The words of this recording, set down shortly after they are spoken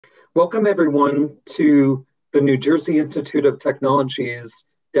Welcome everyone to the New Jersey Institute of Technology's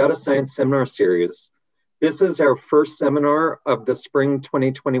Data Science Seminar Series. This is our first seminar of the spring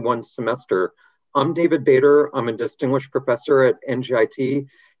 2021 semester. I'm David Bader. I'm a distinguished professor at NJIT,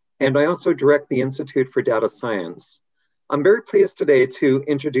 and I also direct the Institute for Data Science. I'm very pleased today to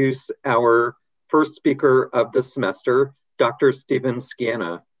introduce our first speaker of the semester, Dr. Stephen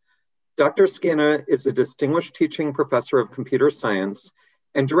Skiena. Dr. Skiena is a distinguished teaching professor of computer science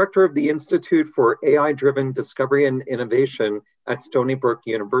and director of the Institute for AI-Driven Discovery and Innovation at Stony Brook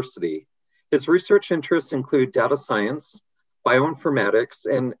University. His research interests include data science, bioinformatics,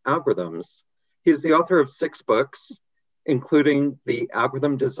 and algorithms. He's the author of 6 books, including the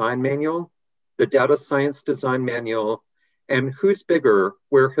Algorithm Design Manual, the Data Science Design Manual, and Who's Bigger,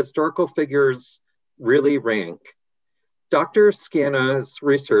 where historical figures really rank. Dr. Skiena's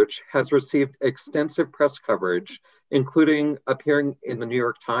research has received extensive press coverage, including appearing in the New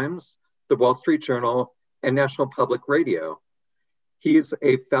York Times, the Wall Street Journal, and National Public Radio. He is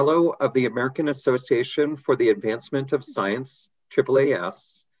a fellow of the American Association for the Advancement of Science,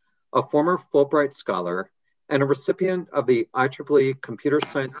 AAAS, a former Fulbright Scholar, and a recipient of the IEEE Computer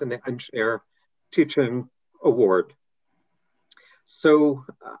Science and Engineer Teaching Award. So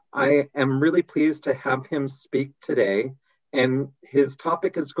I am really pleased to have him speak today, and his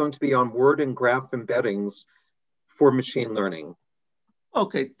topic is going to be on word and graph embeddings for machine learning.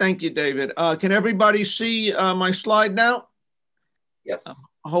 Okay, thank you, David. Can everybody see my slide now? Yes. I'm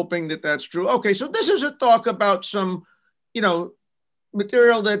hoping that that's true. Okay, so this is a talk about some,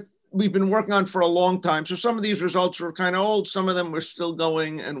 material that we've been working on for a long time. So some of these results are kind of old, some of them we're still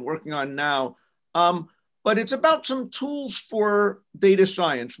going and working on now. But it's about some tools for data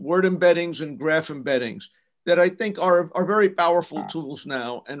science, word embeddings and graph embeddings that I think are very powerful tools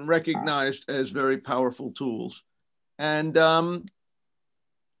now and recognized as very powerful tools. And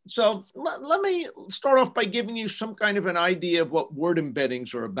so let me start off by giving you some kind of an idea of what word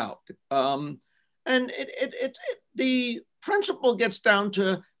embeddings are about. And the principle gets down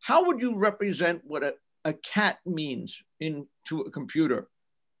to how would you represent what a cat means to a computer?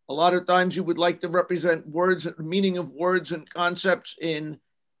 A lot of times you would like to represent words, the meaning of words and concepts to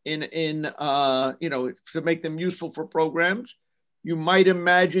make them useful for programs. You might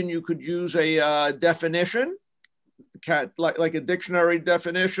imagine you could use a definition, cat, like a dictionary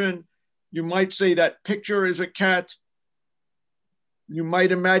definition. You might say that picture is a cat. You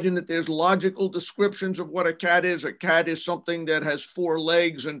might imagine that there's logical descriptions of what a cat is. A cat is something that has 4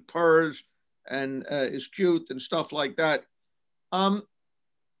 legs and purrs and is cute and stuff like that.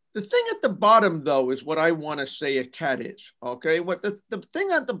 The thing at the bottom, though, is what I want to say a cat is, okay? What the thing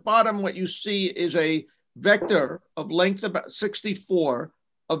at the bottom, what you see is a vector of length about 64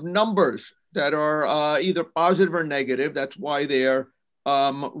 of numbers that are either positive or negative. That's why they're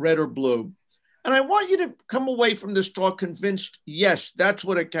red or blue. And I want you to come away from this talk convinced, yes, that's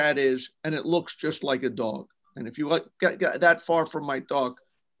what a cat is, and it looks just like a dog. And if you get that far from my talk,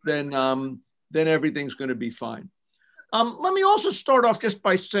 then everything's going to be fine. Let me also start off just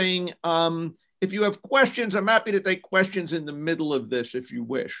by saying, if you have questions, I'm happy to take questions in the middle of this if you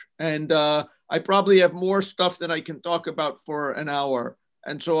wish. And I probably have more stuff than I can talk about for an hour.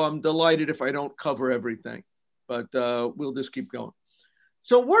 And so I'm delighted if I don't cover everything, but we'll just keep going.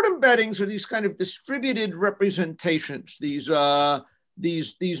 So word embeddings are these kind of distributed representations, these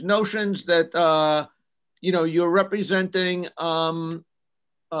notions that, you're representing, hold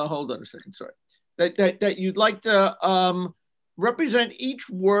on a second, sorry. That you'd like to represent each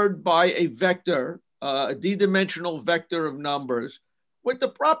word by a vector, a d-dimensional vector of numbers, with the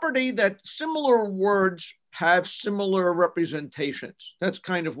property that similar words have similar representations. That's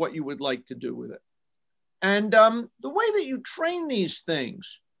kind of what you would like to do with it. And the way that you train these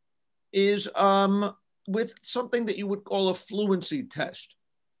things is with something that you would call a fluency test.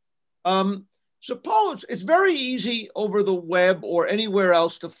 Suppose it's very easy over the web or anywhere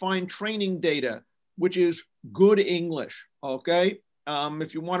else to find training data, which is good English, okay?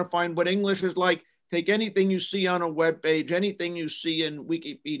 If you want to find what English is like, take anything you see on a web page, anything you see in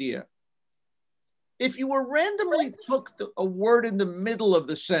Wikipedia. If you were randomly took a word in the middle of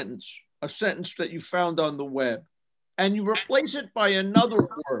the sentence, a sentence that you found on the web, and you replace it by another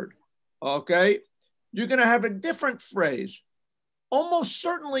word, okay? You're going to have a different phrase. Almost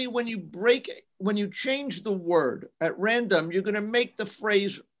certainly when you change the word at random, you're going to make the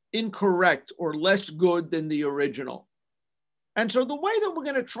phrase incorrect or less good than the original. And so the way that we're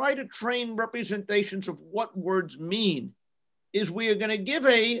going to try to train representations of what words mean is we are going to give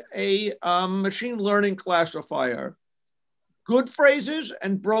a machine learning classifier good phrases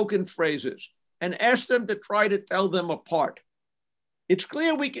and broken phrases and ask them to try to tell them apart. It's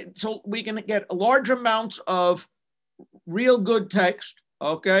clear we can get large amounts of real good text,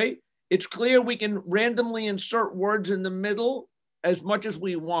 okay? It's clear we can randomly insert words in the middle as much as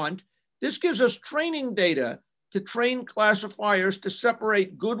we want. This gives us training data to train classifiers to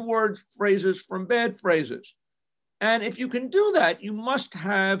separate good word phrases from bad phrases. And if you can do that, you must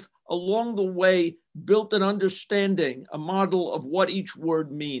have along the way built an understanding, a model of what each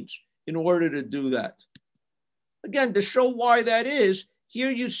word means in order to do that. Again, to show why that is, here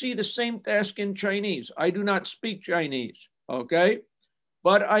you see the same task in Chinese. I do not speak Chinese, okay?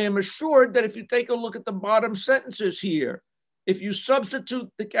 But I am assured that if you take a look at the bottom sentences here, if you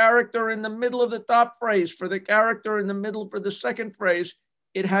substitute the character in the middle of the top phrase for the character in the middle for the second phrase,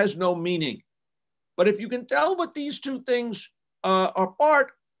 it has no meaning. But if you can tell what these two things are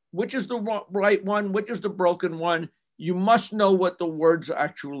apart, which is the right one, which is the broken one, you must know what the words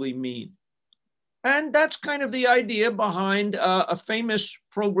actually mean. And that's kind of the idea behind a famous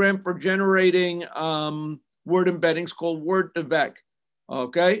program for generating word embeddings called Word2Vec,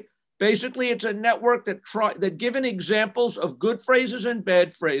 okay? Basically, it's a network that given examples of good phrases and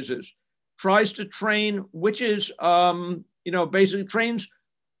bad phrases, tries to train, which is, basically trains,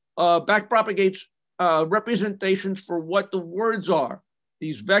 backpropagates representations for what the words are,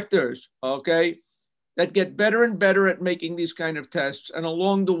 these vectors, okay, that get better and better at making these kind of tests and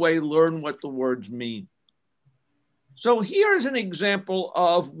along the way learn what the words mean. So here's an example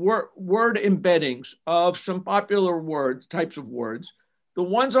of word embeddings of some popular words, types of words. The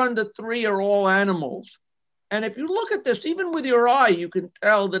ones on the three are all animals. And if you look at this, even with your eye, you can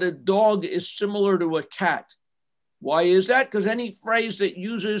tell that a dog is similar to a cat. Why is that? Because any phrase that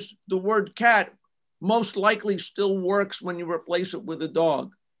uses the word cat most likely still works when you replace it with a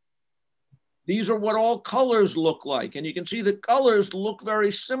dog. These are what all colors look like. And you can see the colors look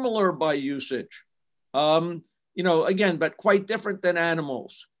very similar by usage. Again, but quite different than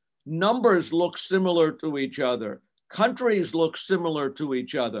animals. Numbers look similar to each other. Countries look similar to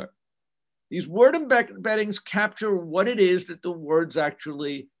each other. These word embeddings capture what it is that the words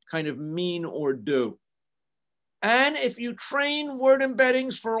actually kind of mean or do. And if you train word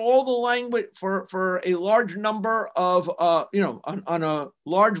embeddings for all the language, for a large number of, on a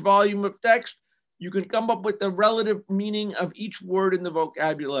large volume of text, you can come up with the relative meaning of each word in the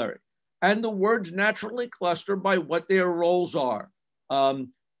vocabulary. And the words naturally cluster by what their roles are.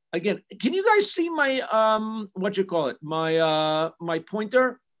 Again, can you guys see my, my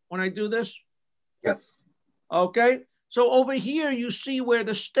pointer when I do this? Yes. Okay, so over here you see where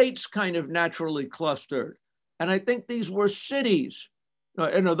the states kind of naturally clustered. And I think these were cities.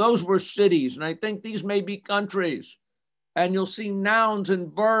 Those were cities. And I think these may be countries. And you'll see nouns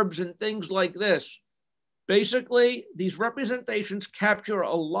and verbs and things like this. Basically, these representations capture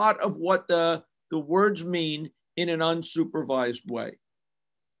a lot of what the words mean in an unsupervised way.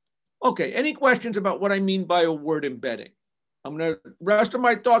 Okay, any questions about what I mean by a word embedding? Rest of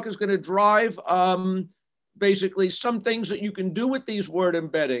my talk is gonna drive basically some things that you can do with these word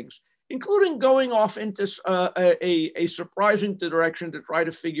embeddings, including going off into a surprising direction to try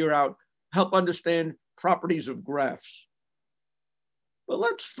to help understand properties of graphs. But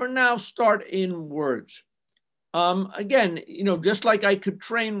let's for now start in words. Again, just like I could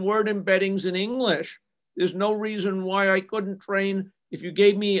train word embeddings in English, there's no reason why I couldn't train, if you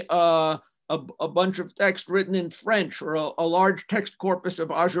gave me a bunch of text written in French or a large text corpus of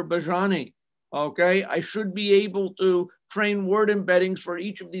Azerbaijani, okay, I should be able to train word embeddings for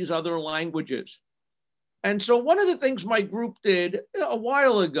each of these other languages. And so one of the things my group did a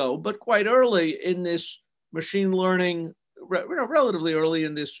while ago, but quite early in this machine learning, relatively early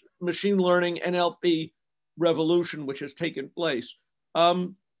in this machine learning NLP revolution, which has taken place,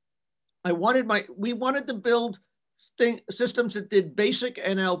 we wanted to build systems that did basic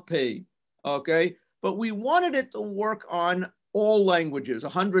NLP, okay? But we wanted it to work on all languages,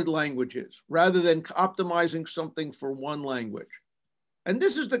 100 languages, rather than optimizing something for one language. And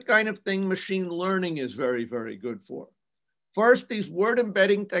this is the kind of thing machine learning is very, very good for. First, these word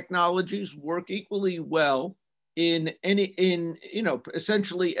embedding technologies work equally well in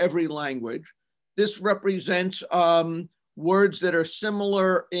essentially every language. This represents words that are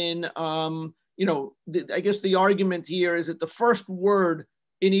similar in, I guess the argument here is that the first word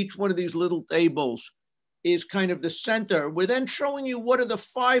in each one of these little tables is kind of the center. We're then showing you what are the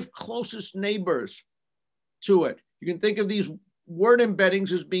 5 closest neighbors to it. You can think of these word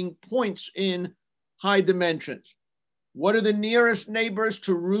embeddings as being points in high dimensions. What are the nearest neighbors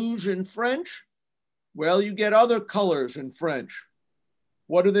to rouge in French? Well, you get other colors in French.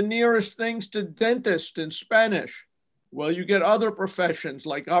 What are the nearest things to dentist in Spanish? Well, you get other professions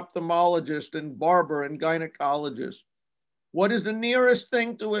like ophthalmologist and barber and gynecologist. What is the nearest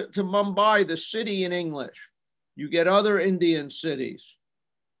thing to Mumbai, the city in English? You get other Indian cities.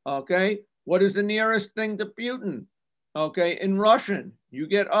 Okay. What is the nearest thing to Putin? Okay. In Russian, you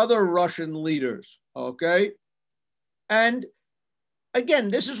get other Russian leaders. Okay. And again,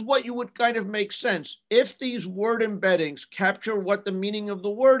 this is what you would kind of make sense. If these word embeddings capture what the meaning of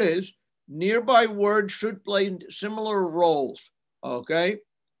the word is, nearby words should play similar roles. Okay.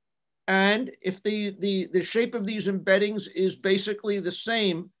 And if the shape of these embeddings is basically the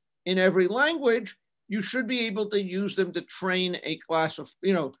same in every language, you should be able to use them to train a class of,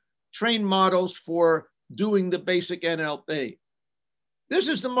 train models for doing the basic NLP. This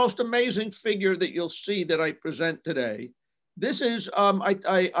is the most amazing figure that you'll see that I present today. This is,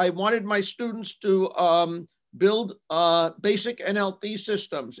 I wanted my students to build basic NLP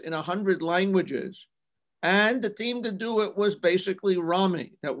systems in 100 languages. And the team to do it was basically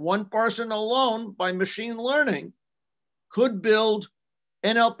Rami, that one person alone by machine learning could build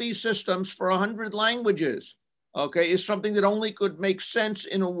NLP systems for 100 languages, okay, is something that only could make sense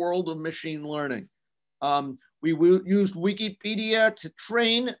in a world of machine learning. We used Wikipedia to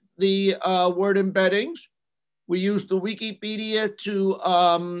train the word embeddings. We used the Wikipedia to,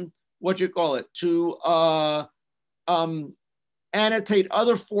 annotate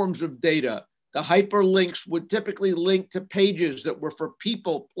other forms of data. The hyperlinks would typically link to pages that were for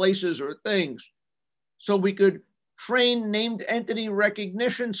people, places, or things. So we could train named entity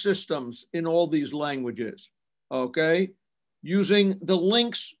recognition systems in all these languages, okay? Using the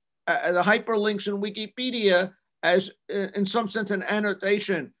links, the hyperlinks in Wikipedia as, in some sense, an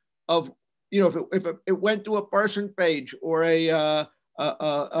annotation of, if it went to a person page or a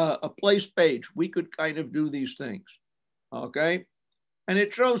place page, we could kind of do these things, okay? And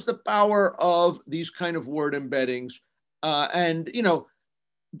it shows the power of these kind of word embeddings.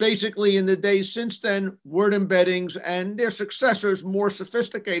 Basically in the days since then, word embeddings and their successors, more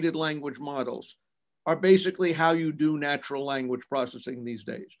sophisticated language models, are basically how you do natural language processing these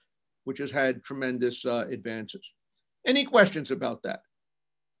days, which has had tremendous advances. Any questions about that?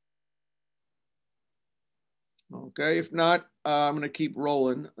 Okay, if not, I'm going to keep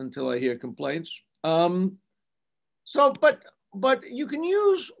rolling until I hear complaints. But you can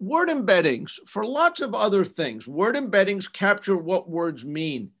use word embeddings for lots of other things. Word embeddings capture what words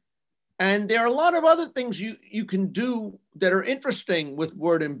mean. And there are a lot of other things you can do that are interesting with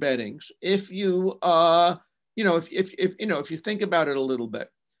word embeddings if you, if you think about it a little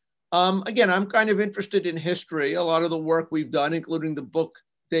bit. Again, I'm kind of interested in history. A lot of the work we've done, including the book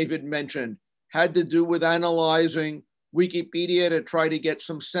David mentioned, had to do with analyzing Wikipedia to try to get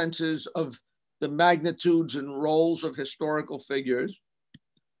some senses of the magnitudes and roles of historical figures.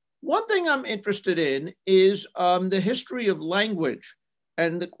 One thing I'm interested in is the history of language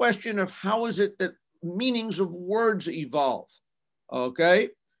and the question of how is it that meanings of words evolve, okay?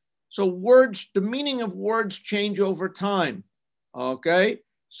 So words, the meaning of words change over time, okay?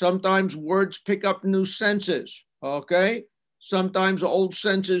 Sometimes words pick up new senses, okay? Sometimes old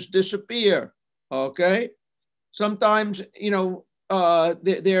senses disappear, okay? Sometimes,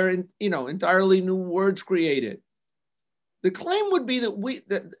 they're entirely new words created. The claim would be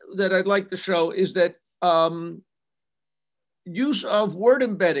that I'd like to show is that use of word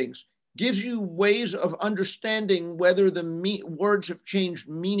embeddings gives you ways of understanding whether the words have changed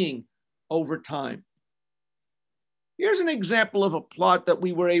meaning over time. Here's an example of a plot that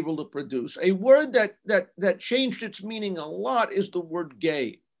we were able to produce. A word that changed its meaning a lot is the word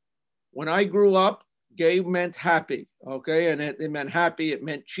gay. When I grew up, gay meant happy, okay? And it meant happy, it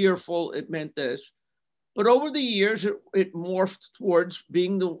meant cheerful, it meant this. But over the years, it morphed towards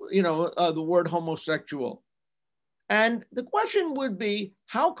being the word homosexual. And the question would be,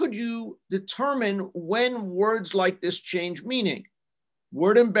 how could you determine when words like this change meaning?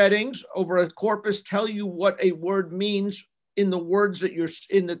 Word embeddings over a corpus tell you what a word means in the words that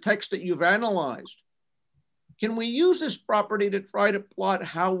in the text that you've analyzed. Can we use this property to try to plot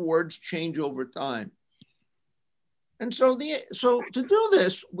how words change over time? And so to do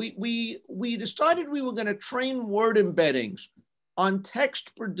this, we decided we were going to train word embeddings on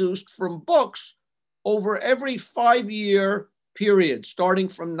text produced from books over every 5-year period, starting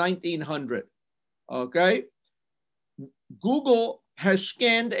from 1900, okay? Google has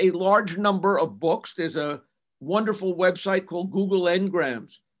scanned a large number of books. There's a wonderful website called Google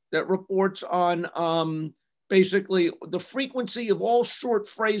Ngrams that reports on basically the frequency of all short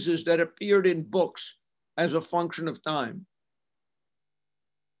phrases that appeared in books as a function of time.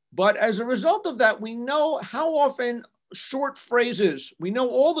 But as a result of that, we know how often short phrases, we know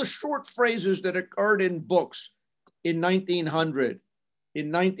all the short phrases that occurred in books in 1900,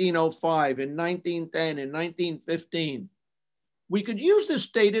 in 1905, in 1910, in 1915. we could use this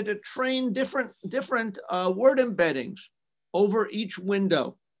data to train different word embeddings over each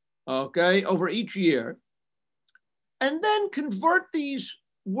window, okay, over each year, and then convert these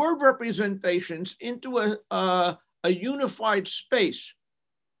word representations into a unified space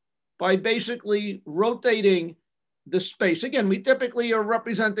by basically rotating the space. Again, we typically are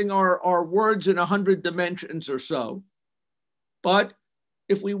representing our words in 100 dimensions or so. But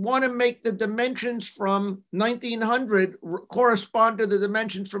if we want to make the dimensions from 1900 correspond to the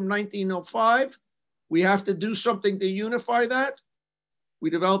dimensions from 1905, we have to do something to unify that. We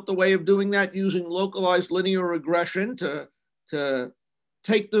developed a way of doing that using localized linear regression to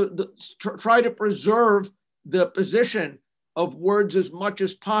take try to preserve the position of words as much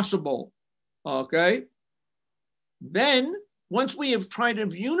as possible, okay? Then, once we have tried to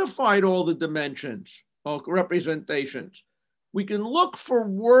have unified all the dimensions or representations, we can look for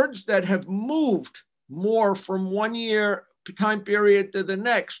words that have moved more from one year time period to the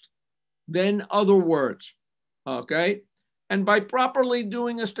next than other words, okay? And by properly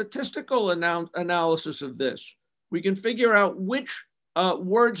doing a statistical analysis of this, we can figure out which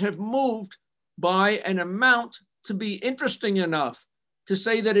words have moved by an amount to be interesting enough to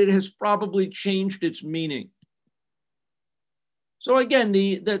say that it has probably changed its meaning. So again,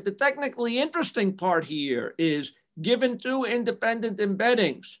 the technically interesting part here is, given two independent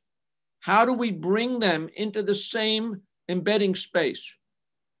embeddings, how do we bring them into the same embedding space?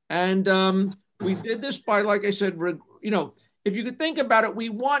 And we did this by, like I said, if you could think about it, we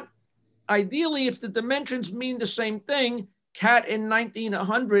want, ideally, if the dimensions mean the same thing, cat in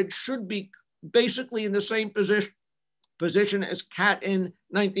 1900 should be basically in the same position as cat in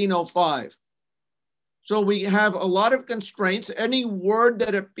 1905. So we have a lot of constraints. Any word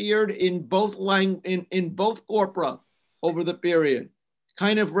that appeared in both corpora over the period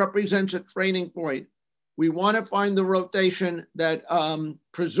kind of represents a training point. We want to find the rotation that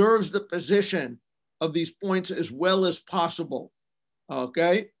preserves the position of these points as well as possible,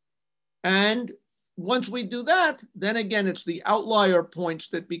 okay? And once we do that, then again, it's the outlier points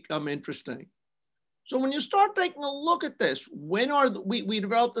that become interesting. So when you start taking a look at this, we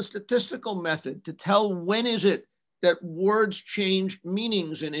developed a statistical method to tell when is it that words change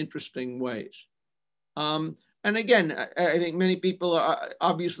meanings in interesting ways. And again, I think many people are,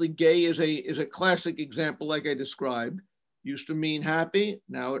 obviously gay is a classic example, like I described. Used to mean happy,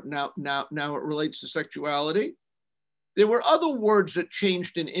 now it relates to sexuality. There were other words that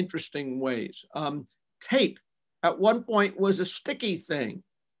changed in interesting ways. Tape at one point was a sticky thing.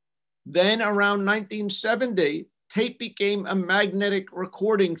 Then around 1970, tape became a magnetic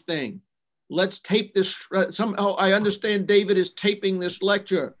recording thing. Let's tape this. Somehow I understand David is taping this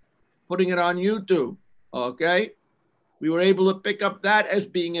lecture, putting it on YouTube, okay? We were able to pick up that as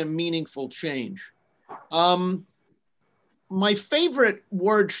being a meaningful change. My favorite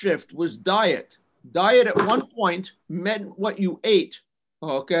word shift was diet. Diet at one point meant what you ate,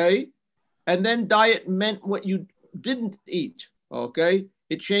 okay? And then diet meant what you didn't eat, okay?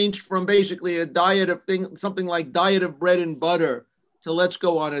 It changed from basically a diet of something like diet of bread and butter to let's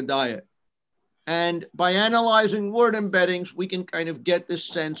go on a diet. And by analyzing word embeddings, we can kind of get this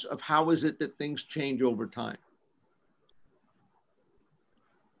sense of how is it that things change over time.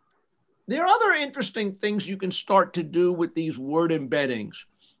 There are other interesting things you can start to do with these word embeddings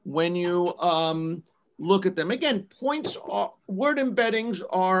when you look at them. Again, word embeddings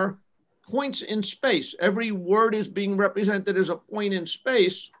are points in space. Every word is being represented as a point in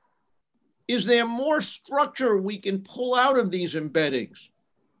space. Is there more structure we can pull out of these embeddings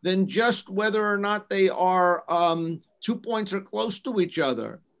than just whether or not they are 2 points are close to each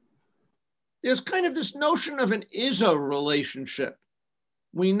other? There's kind of this notion of an is-a relationship.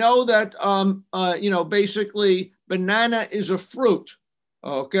 We know that, basically banana is a fruit,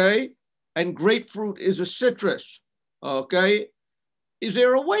 okay? And grapefruit is a citrus, okay? Is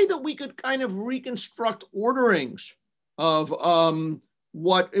there a way that we could kind of reconstruct orderings of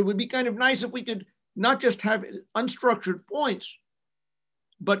what it would be kind of nice if we could not just have unstructured points,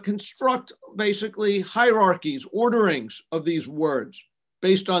 but construct basically hierarchies, orderings of these words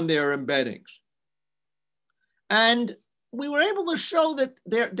based on their embeddings. And we were able to show that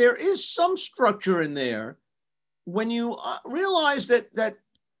there is some structure in there when you realize that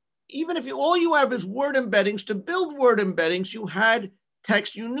even if all you have is word embeddings, to build word embeddings, you had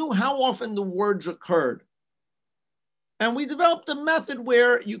text, you knew how often the words occurred. And we developed a method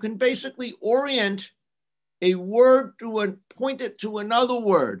where you can basically orient a word to point it to another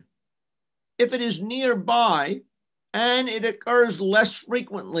word if it is nearby and it occurs less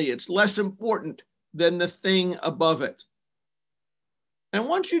frequently, it's less important than the thing above it. And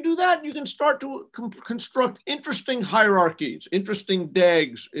once you do that, you can start to construct interesting hierarchies, interesting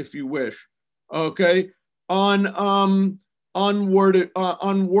DAGs, if you wish, okay, on word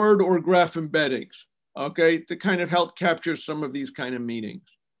or graph embeddings, okay, to kind of help capture some of these kind of meanings.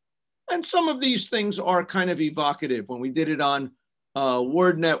 And some of these things are kind of evocative. When we did it on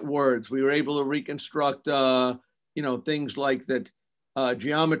WordNet words, we were able to reconstruct, things like that.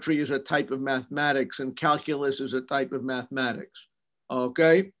 Geometry is a type of mathematics and calculus is a type of mathematics.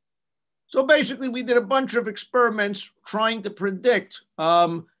 Okay, so basically we did a bunch of experiments trying to predict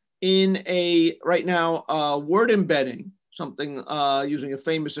in a right now word embedding, something using a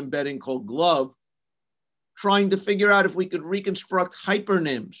famous embedding called GLOVE, trying to figure out if we could reconstruct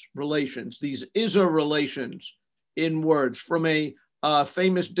hypernyms relations, these ISA relations in words from a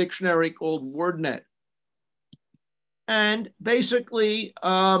famous dictionary called WordNet. And basically,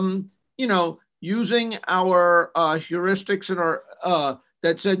 using our heuristics and our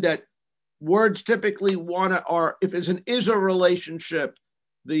that said that words typically if it's an ISA relationship,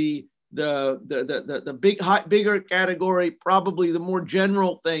 the bigger category, probably the more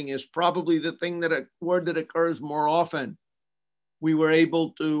general thing is probably the thing that a word that occurs more often. We were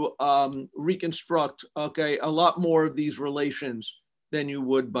able to reconstruct, okay, a lot more of these relations than you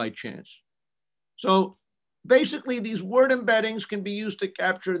would by chance. So basically, these word embeddings can be used to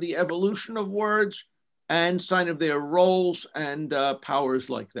capture the evolution of words and kind of their roles and powers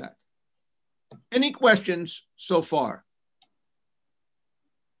like that. Any questions so far?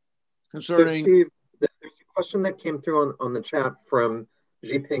 Concerning... So Steve, there's a question that came through on the chat from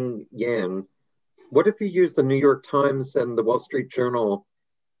Jiping Yan. What if you use the New York Times and the Wall Street Journal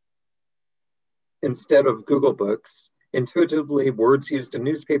instead of Google Books? Intuitively, words used in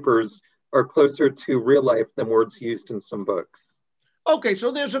newspapers are closer to real life than words used in some books. Okay,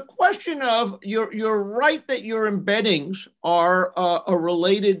 so there's a question of, you're right that your embeddings are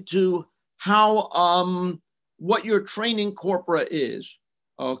related to how, what your training corpora is,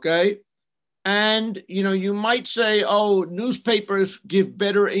 okay? And, you might say, oh, newspapers give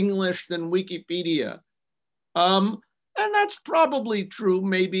better English than Wikipedia. And that's probably true,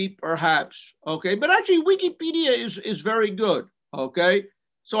 maybe, perhaps, okay? But actually, Wikipedia is very good, okay?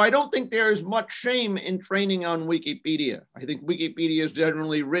 So I don't think there is much shame in training on Wikipedia. I think Wikipedia is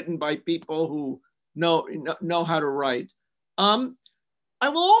generally written by people who know how to write. I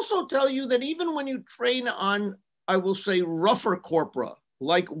will also tell you that even when you train on, I will say, rougher corpora,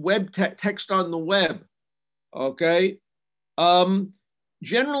 like web text on the web, okay?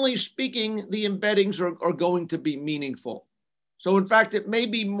 Generally speaking, the embeddings are going to be meaningful. So in fact, it may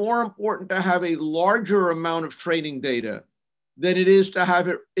be more important to have a larger amount of training data than it is to have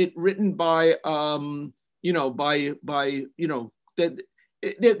it written by,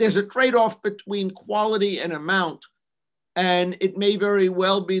 there's a trade-off between quality and amount. And it may very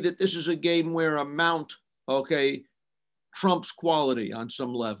well be that this is a game where amount, okay, trumps quality on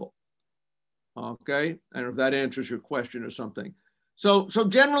some level. Okay, I don't know if that answers your question or something. So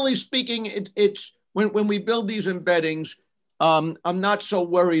generally speaking, it's when we build these embeddings, I'm not so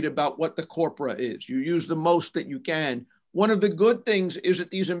worried about what the corpora is. You use the most that you can. One of the good things is that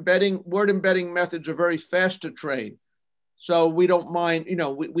these word embedding methods are very fast to train. So we don't mind,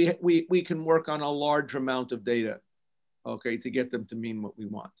 we can work on a large amount of data, okay, to get them to mean what we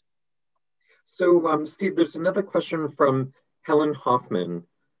want. So Steve, there's another question from Helen Hoffman.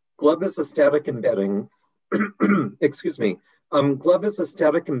 GLOVE is a static embedding. Excuse me. GLOVE is a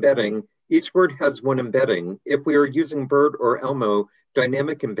static embedding. Each word has one embedding. If we are using BERT or Elmo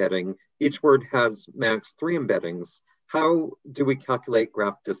dynamic embedding, each word has max 3 embeddings. How do we calculate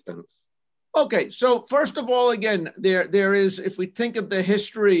graph distance? Okay, so first of all, again, there is, if we think of the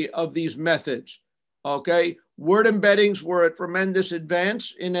history of these methods, okay, word embeddings were a tremendous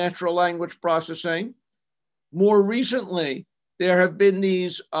advance in natural language processing. More recently, there have been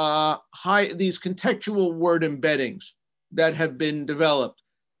these contextual word embeddings that have been developed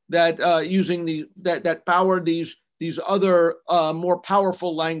that that power these other more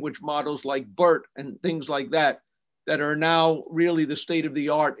powerful language models like BERT and things like that are now really the state of the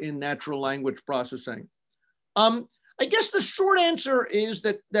art in natural language processing. I guess the short answer is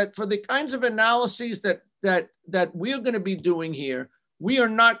that for the kinds of analyses that we're going to be doing here, we are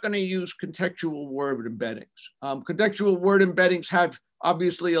not going to use contextual word embeddings. Contextual word embeddings have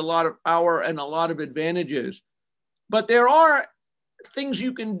obviously a lot of power and a lot of advantages, but there are things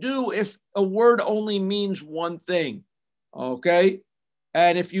you can do if a word only means one thing, okay?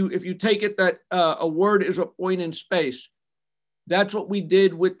 And if you take it that a word is a point in space, that's what we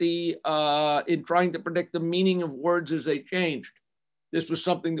did with in trying to predict the meaning of words as they changed. This was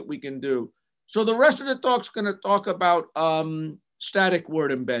something that we can do. So the rest of the talk's going to talk about static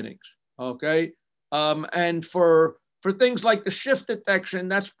word embeddings, okay? And for things like the shift detection,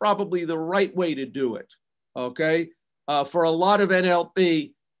 that's probably the right way to do it, okay? For a lot of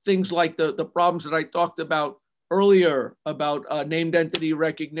NLP, things like the problems that I talked about earlier about named entity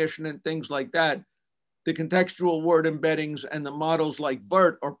recognition and things like that, the contextual word embeddings and the models like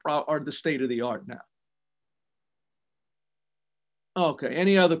BERT are the state of the art now. Okay,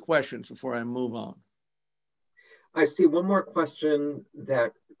 any other questions before I move on? I see one more question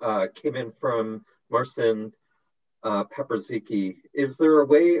that came in from Marcin Pepperzicki. Is there a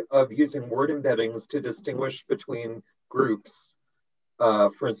way of using word embeddings to distinguish between groups,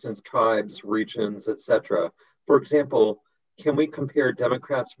 for instance, tribes, regions, etc.? For example, can we compare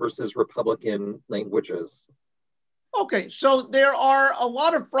Democrats versus Republican languages? Okay, so there are a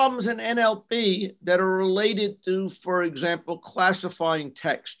lot of problems in NLP that are related to, for example, classifying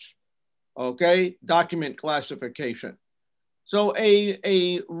text, okay, document classification. So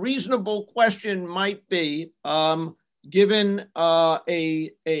a reasonable question might be, given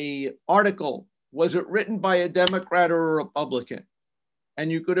a article, was it written by a Democrat or a Republican? And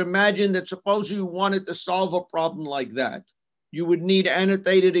you could imagine that suppose you wanted to solve a problem like that, you would need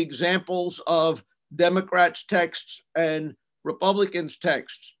annotated examples of Democrats' texts and Republicans'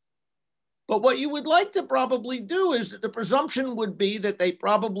 texts. But what you would like to probably do is that the presumption would be that they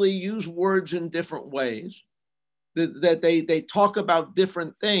probably use words in different ways, that they talk about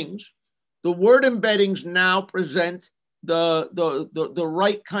different things. The word embeddings now present the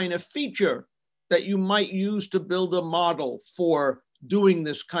right kind of feature that you might use to build a model for doing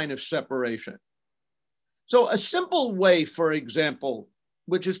this kind of separation. So a simple way, for example,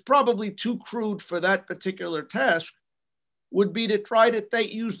 which is probably too crude for that particular task, would be to try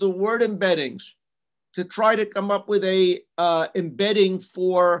to use the word embeddings to try to come up with a embedding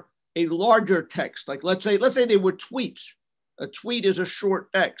for a larger text. Like let's say they were tweets. A tweet is a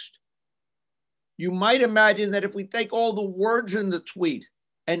short text. You might imagine that if we take all the words in the tweet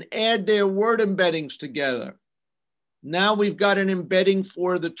and add their word embeddings together, now we've got an embedding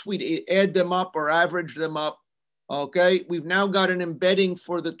for the tweet. Add them up or average them up. Okay, we've now got an embedding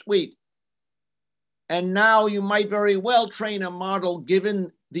for the tweet. And now you might very well train a model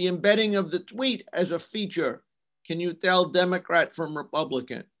given the embedding of the tweet as a feature. Can you tell Democrat from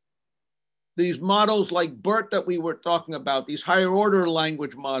Republican? These models like BERT that we were talking about, these higher order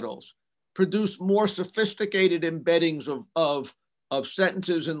language models, produce more sophisticated embeddings of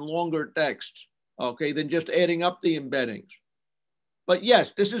sentences in longer text, okay, than just adding up the embeddings. But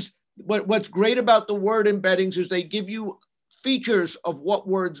yes, this is what's great about the word embeddings is they give you features of what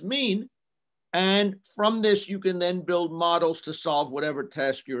words mean. And from this, you can then build models to solve whatever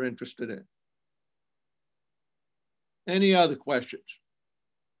task you're interested in. Any other questions?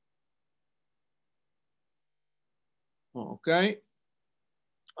 Okay.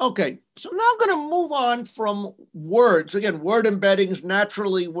 Okay, so now I'm going to move on from words. Again, word embeddings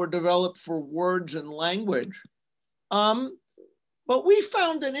naturally were developed for words and language. But we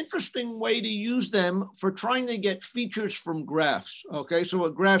found an interesting way to use them for trying to get features from graphs. Okay, so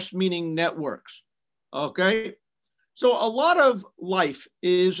graphs meaning networks. Okay, so a lot of life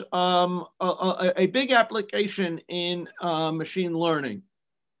is a big application in machine learning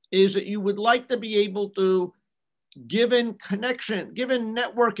is that you would like to be able to, given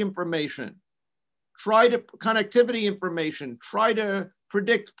network information, connectivity information, try to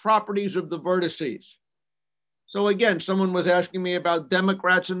predict properties of the vertices. So again, someone was asking me about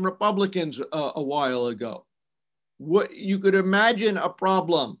Democrats and Republicans a while ago. What you could imagine a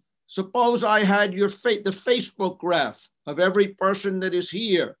problem. Suppose I had the Facebook graph of every person that is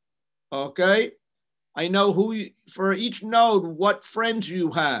here, okay? I know for each node, what friends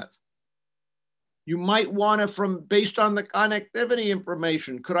you have. You might want to, based on the connectivity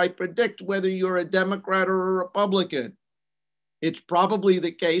information, could I predict whether you're a Democrat or a Republican? It's probably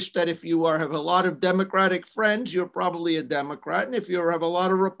the case that if you have a lot of Democratic friends, you're probably a Democrat. And if you have a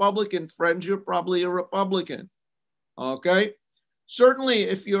lot of Republican friends, you're probably a Republican. Okay? Certainly,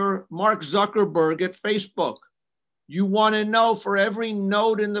 if you're Mark Zuckerberg at Facebook, you want to know for every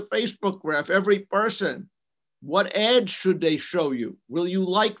node in the Facebook graph, every person, what ads should they show you? Will you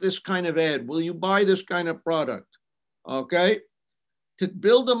like this kind of ad? Will you buy this kind of product? Okay? To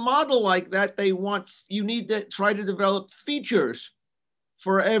build a model like that, you need to try to develop features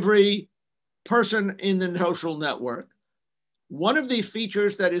for every person in the social network. One of the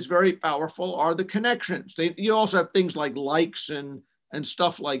features that is very powerful are the connections. You also have things like likes and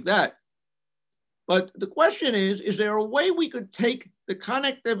stuff like that. But the question is there a way we could take the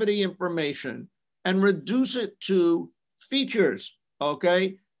connectivity information and reduce it to features,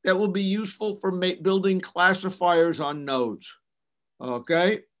 okay, that will be useful for building classifiers on nodes?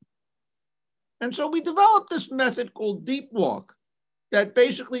 okay? And so we developed this method called DeepWalk that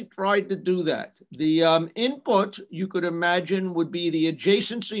basically tried to do that. The input, you could imagine, would be the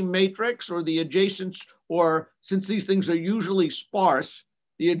adjacency matrix or the adjacent, or since these things are usually sparse,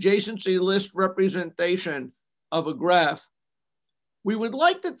 the adjacency list representation of a graph. We would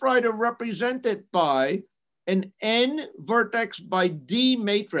like to try to represent it by an n vertex by d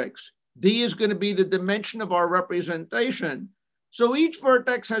matrix. D is going to be the dimension of our representation. So each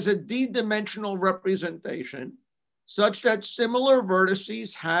vertex has a d-dimensional representation such that similar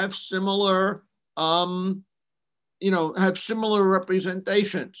vertices have similar, have similar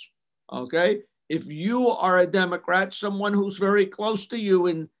representations, okay? If you are a Democrat, someone who's very close to you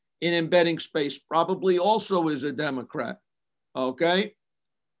in embedding space probably also is a Democrat, okay?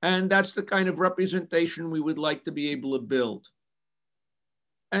 And that's the kind of representation we would like to be able to build.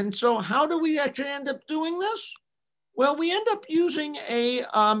 And so how do we actually end up doing this? Well, we end up using a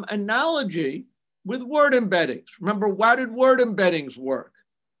analogy with word embeddings. Remember, how did word embeddings work?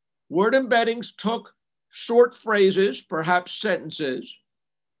 Word embeddings took short phrases, perhaps sentences,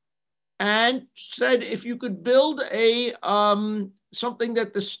 and said if you could build a something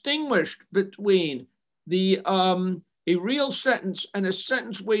that distinguished between a real sentence and a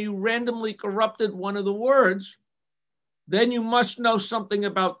sentence where you randomly corrupted one of the words, then you must know something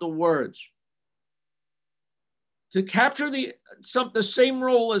about the words. To capture the same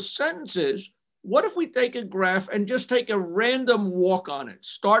role as sentences, what if we take a graph and just take a random walk on it?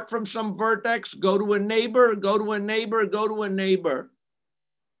 Start from some vertex, go to a neighbor, go to a neighbor, go to a neighbor.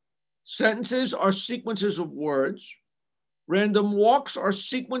 Sentences are sequences of words. Random walks are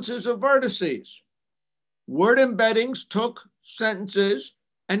sequences of vertices. Word embeddings took sentences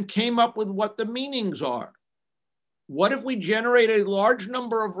and came up with what the meanings are. What if we generate a large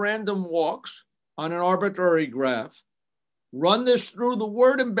number of random walks on an arbitrary graph, run this through the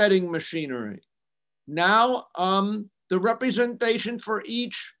word embedding machinery? Now, the representation for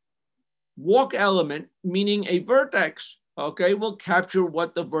each walk element, meaning a vertex, okay, will capture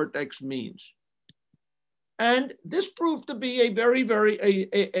what the vertex means. And this proved to be a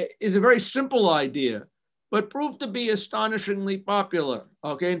very simple idea, but proved to be astonishingly popular,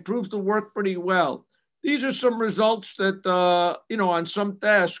 okay, and proved to work pretty well. These are some results that, on some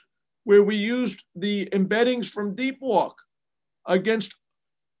task where we used the embeddings from DeepWalk against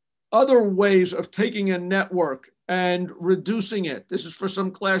other ways of taking a network and reducing it. This is for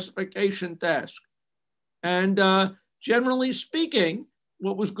some classification task. And generally speaking,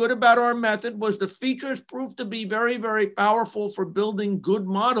 what was good about our method was the features proved to be very, very powerful for building good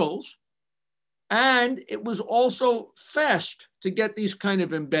models. And it was also fast to get these kind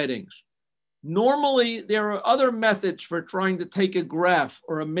of embeddings. Normally, there are other methods for trying to take a graph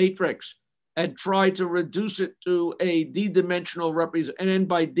or a matrix and try to reduce it to a d-dimensional an n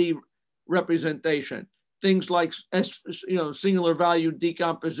by d representation. Things like singular value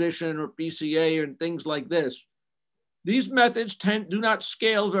decomposition or PCA and things like this. These methods do not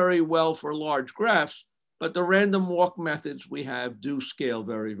scale very well for large graphs, but the random walk methods we have do scale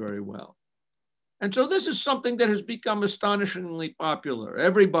very, very well. And so this is something that has become astonishingly popular.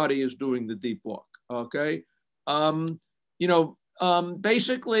 Everybody is doing the DeepWalk, okay?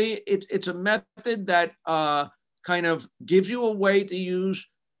 Basically, it's a method that kind of gives you a way to use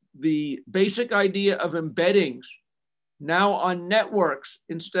the basic idea of embeddings now on networks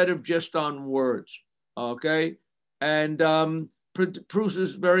instead of just on words, okay? And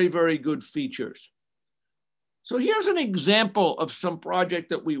produces very, very good features. So here's an example of some project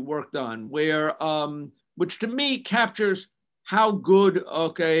that we worked on where, which to me captures how good,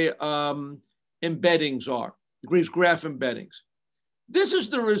 embeddings are, these graph embeddings. This is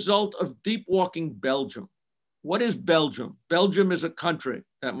the result of DeepWalking Belgium. What is Belgium? Belgium is a country,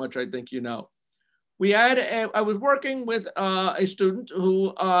 that much I think you know. I was working with a student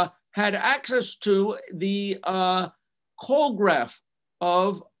who had access to the call graph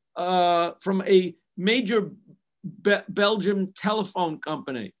from a major Belgian telephone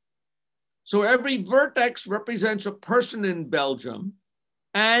company. So every vertex represents a person in Belgium,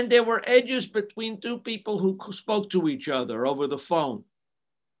 and there were edges between two people who spoke to each other over the phone.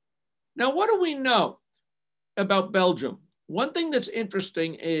 Now, what do we know about Belgium? One thing that's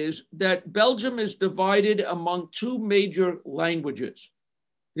interesting is that Belgium is divided among two major languages.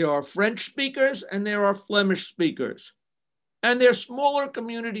 There are French speakers and there are Flemish speakers. And there are smaller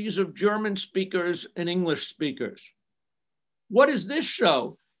communities of German speakers and English speakers. What does this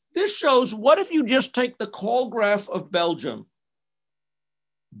show? This shows what if you just take the call graph of Belgium,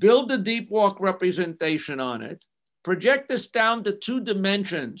 build the DeepWalk representation on it, project this down to 2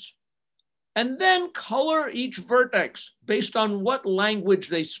 dimensions, and then color each vertex based on what language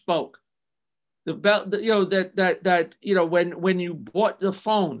they spoke. When you bought the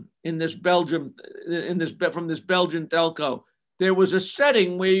phone from this Belgian telco, there was a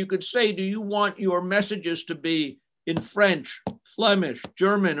setting where you could say, do you want your messages to be in French, Flemish,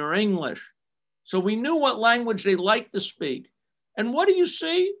 German, or English? So we knew what language they liked to speak. And what do you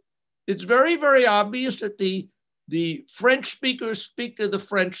see? It's very, very obvious that the French speakers speak to the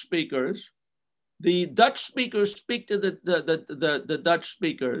French speakers. The Dutch speakers speak to the Dutch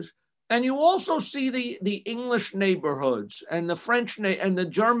speakers. And you also see the English neighborhoods and the French and the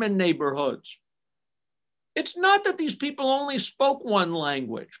German neighborhoods. It's not that these people only spoke one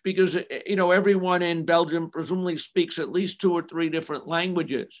language, because everyone in Belgium presumably speaks at least 2 or 3 different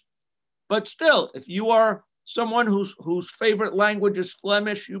languages. But still, if you are someone whose favorite language is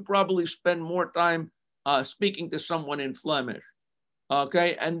Flemish, you probably spend more time speaking to someone in Flemish.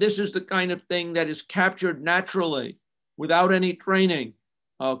 Okay, and this is the kind of thing that is captured naturally without any training.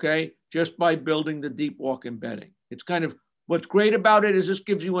 Okay, just by building the DeepWalk embedding. It's kind of, what's great about it is this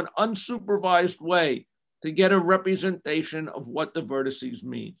gives you an unsupervised way to get a representation of what the vertices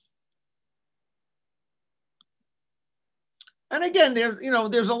mean. And again,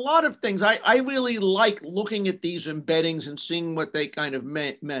 there's a lot of things. I really like looking at these embeddings and seeing what they kind of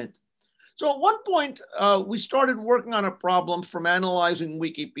meant. So at one point, we started working on a problem from analyzing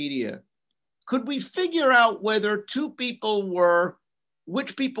Wikipedia. Could we figure out whether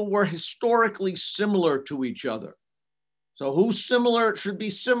which people were historically similar to each other? So who should be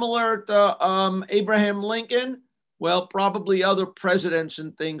similar to Abraham Lincoln? Well, probably other presidents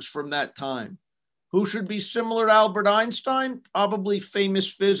and things from that time. Who should be similar to Albert Einstein? Probably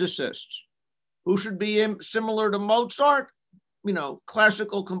famous physicists. Who should be similar to Mozart?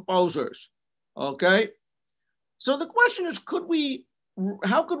 Classical composers. Okay. So the question is,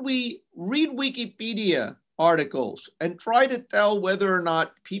 how could we read Wikipedia articles and try to tell whether or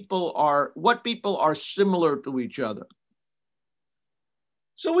not what people are similar to each other?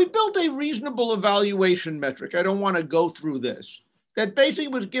 So we built a reasonable evaluation metric. I don't want to go through this. That basically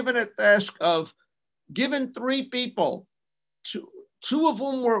was given a task of, given 3 people, two of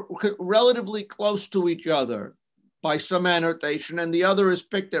whom were relatively close to each other by some annotation, and the other is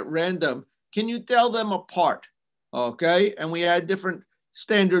picked at random. Can you tell them apart? Okay, and we had different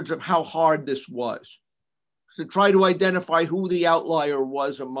standards of how hard this was to try to identify who the outlier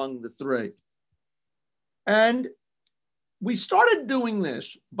was among the 3. And we started doing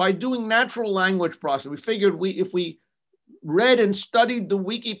this by doing natural language processing. We figured if we read and studied the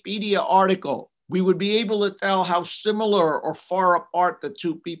Wikipedia article, we would be able to tell how similar or far apart the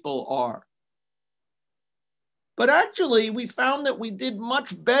 2 people are. But actually, we found that we did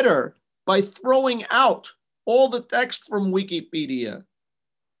much better by throwing out all the text from Wikipedia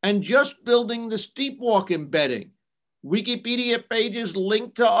and just building this DeepWalk embedding. Wikipedia pages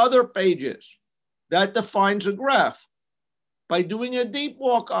link to other pages. That defines a graph. By doing a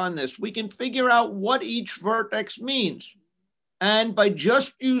DeepWalk on this, we can figure out what each vertex means. And by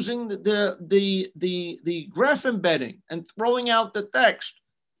just using the graph embedding and throwing out the text,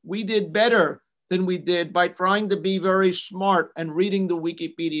 we did better than we did by trying to be very smart and reading the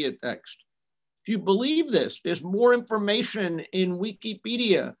Wikipedia text. If you believe this, there's more information in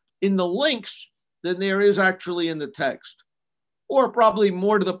Wikipedia in the links than there is actually in the text. Or probably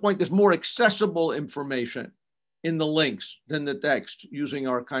more to the point, there's more accessible information in the links than the text using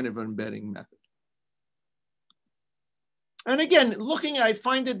our kind of embedding method. And again, I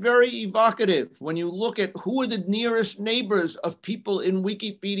find it very evocative when you look at who are the nearest neighbors of people in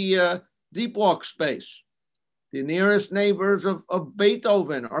Wikipedia DeepWalk space. The nearest neighbors of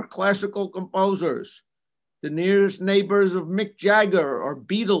Beethoven are classical composers. The nearest neighbors of Mick Jagger are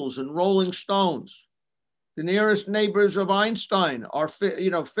Beatles and Rolling Stones. The nearest neighbors of Einstein are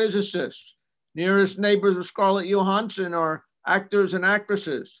physicists. Nearest neighbors of Scarlett Johansson are actors and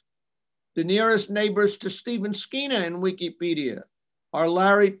actresses. The nearest neighbors to Stephen Skiena in Wikipedia are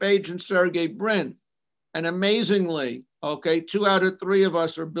Larry Page and Sergey Brin. And amazingly, 2 out of 3 of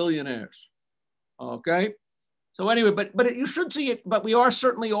us are billionaires. Okay. So anyway, but you should see it, but we are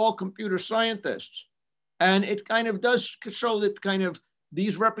certainly all computer scientists. And it kind of does show that kind of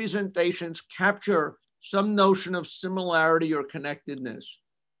these representations capture some notion of similarity or connectedness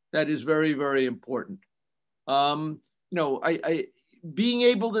that is very, very important. Being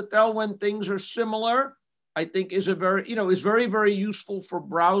able to tell when things are similar, I think is very, very useful for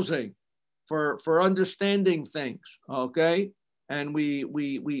browsing, for understanding things, okay? And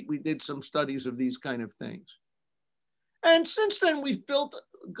we did some studies of these kind of things. And since then, we've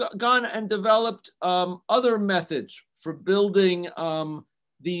gone and developed other methods for building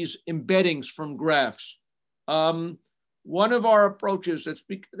these embeddings from graphs. One of our approaches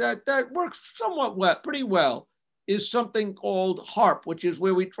that works somewhat well, pretty well, is something called HARP, which is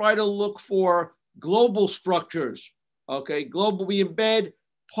where we try to look for global structures. Okay, global, we embed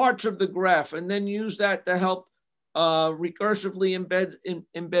parts of the graph and then use that to help recursively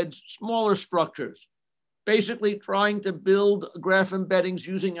embed smaller structures. Basically trying to build graph embeddings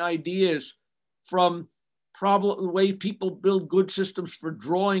using ideas from the way people build good systems for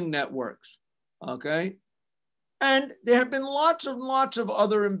drawing networks, okay? And there have been lots of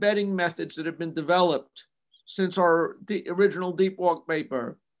other embedding methods that have been developed since our original DeepWalk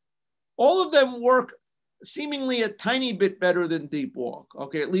paper. All of them work seemingly a tiny bit better than DeepWalk,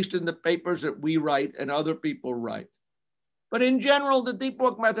 okay, at least in the papers that we write and other people write. But in general, the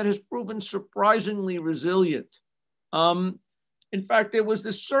DeepWalk method has proven surprisingly resilient. In fact, there was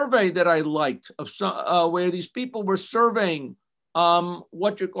this survey that I liked of some, where these people were surveying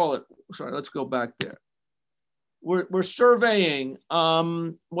let's go back there. We're surveying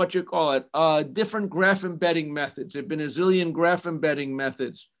different graph embedding methods. There have been a zillion graph embedding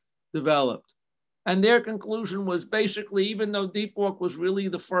methods developed. And their conclusion was basically, even though DeepWalk was really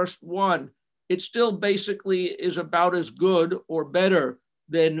the first one, it still basically is about as good or better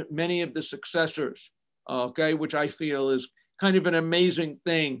than many of the successors, okay, which I feel is kind of an amazing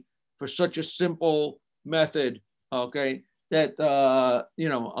thing for such a simple method, okay, that,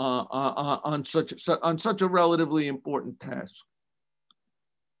 on such a relatively important task.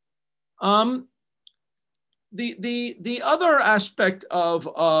 The other aspect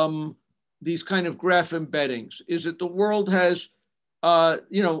of these kind of graph embeddings is that the world has,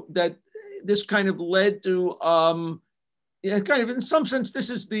 that this kind of led to, kind of in some sense, this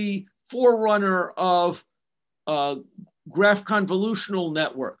is the forerunner of graph convolutional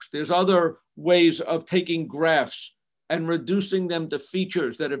networks. There's other ways of taking graphs and reducing them to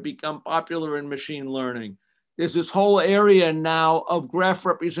features that have become popular in machine learning. There's this whole area now of graph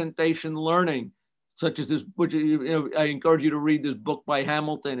representation learning, such as this, which, I encourage you to read this book by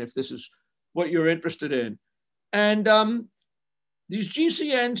Hamilton if this is what you're interested in. And these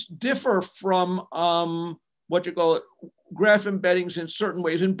GCNs differ from graph embeddings in certain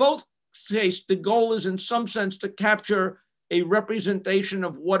ways. In both cases, the goal is in some sense to capture a representation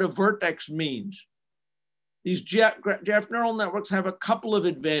of what a vertex means. These graph neural networks have a couple of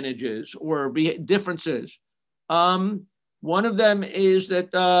advantages or differences. One of them is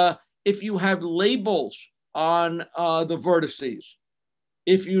that if you have labels on the vertices,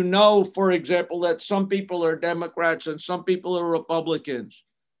 if you know, for example, that some people are Democrats and some people are Republicans,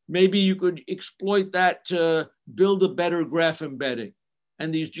 maybe you could exploit that to build a better graph embedding.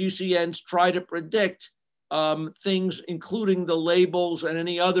 And these GCNs try to predict things, including the labels and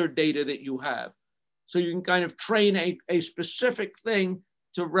any other data that you have. So you can kind of train a specific thing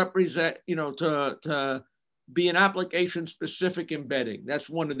to represent, to be an application-specific embedding. That's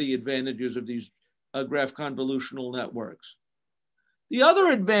one of the advantages of these graph convolutional networks. The other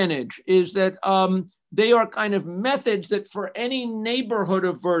advantage is that they are kind of methods that for any neighborhood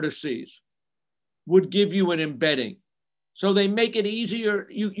of vertices would give you an embedding. So they make it easier.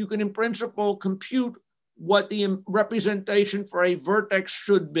 You can, in principle, compute what the representation for a vertex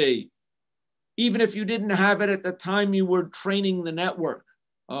should be, even if you didn't have it at the time you were training the network,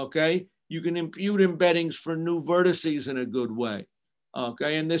 okay? You can impute embeddings for new vertices in a good way,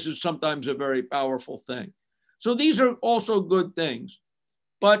 okay? And this is sometimes a very powerful thing. So these are also good things.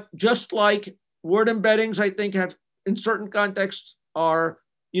 But just like word embeddings, I think have, in certain contexts, are,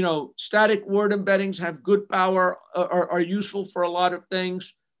 static word embeddings have good power, are useful for a lot of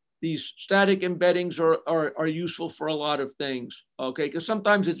things. These static embeddings are useful for a lot of things, okay? Because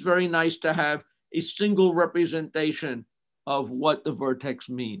sometimes it's very nice to have a single representation of what the vertex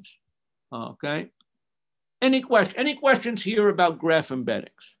means, okay? Any questions here about graph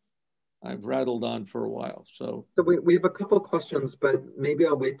embeddings? I've rattled on for a while, so. So we have a couple of questions, but maybe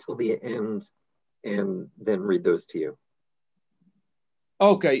I'll wait till the end and then read those to you.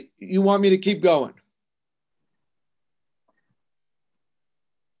 Okay, you want me to keep going?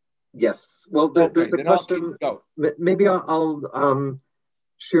 Yes, well, there's a question. Maybe I'll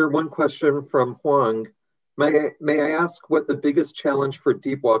share one question from Huang. May I ask what the biggest challenge for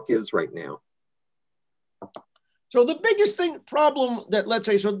DeepWalk is right now? So the biggest problem that, let's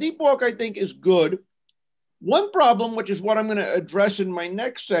say, so DeepWalk I think is good. One problem, which is what I'm going to address in my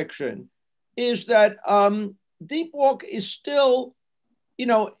next section, is that DeepWalk is still,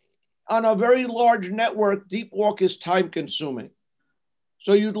 on a very large network, DeepWalk is time consuming.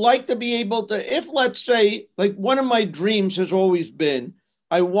 So you'd like to be able to, if let's say, like one of my dreams has always been,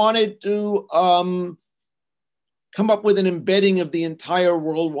 I wanted to come up with an embedding of the entire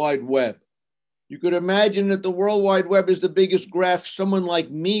World Wide Web. You could imagine that the World Wide Web is the biggest graph someone like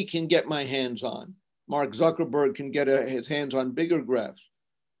me can get my hands on. Mark Zuckerberg can get his hands on bigger graphs.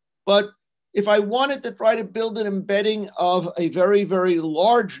 But if I wanted to try to build an embedding of a very, very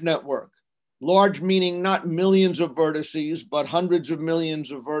large network, large meaning not millions of vertices, but hundreds of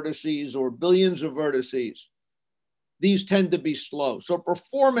millions of vertices or billions of vertices, these tend to be slow. So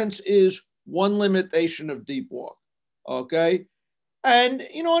performance is one limitation of DeepWalk, okay? And,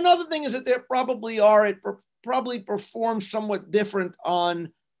 you know, another thing is that there probably are, it probably performs somewhat different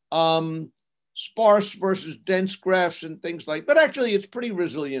on sparse versus dense graphs and things like, but actually it's pretty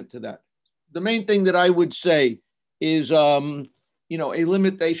resilient to that. The main thing that I would say is, you know, a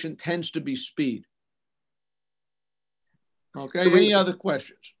limitation tends to be speed. Okay, so any other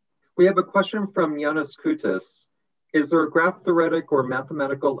questions? We have a question from Yanis Koutas. Is there a graph theoretic or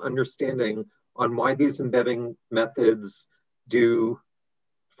mathematical understanding on why these embedding methods do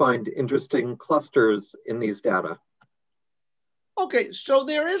find interesting clusters in these data? Okay, so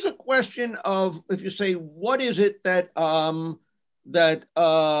there is a question of, if you say, what is it that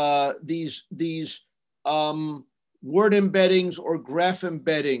these word embeddings or graph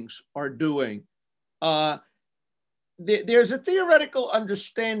embeddings are doing? There's a theoretical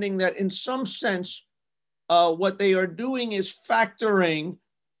understanding that in some sense, what they are doing is factoring,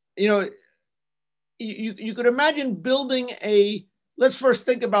 you know, you could imagine building a, let's first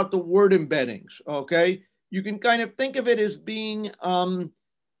think about the word embeddings, okay? You can kind of think of it as being,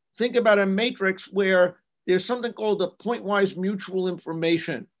 think about a matrix where there's something called a pointwise mutual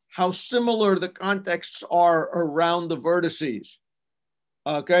information, how similar the contexts are around the vertices,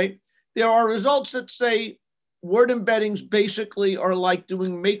 okay? There are results that say word embeddings basically are like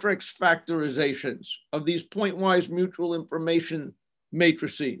doing matrix factorizations of these pointwise mutual information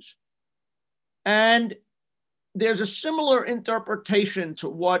matrices. And there's a similar interpretation to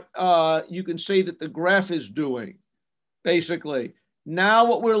what you can say that the graph is doing, basically. Now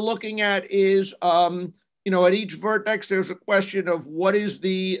what we're looking at is, you know, at each vertex, there's a question of what is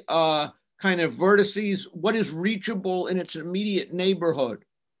the kind of vertices, what is reachable in its immediate neighborhood,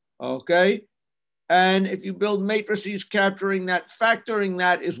 okay? And if you build matrices capturing that, factoring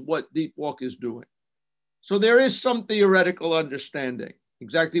that is what DeepWalk is doing. So there is some theoretical understanding,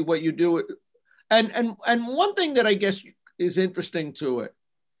 exactly what you do. And one thing that I guess is interesting to it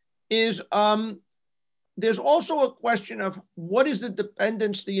is there's also a question of what is the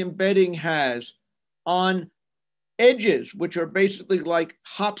dependence the embedding has on edges, which are basically like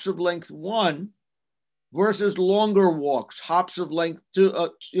hops of length 1 versus longer walks, hops of length 2,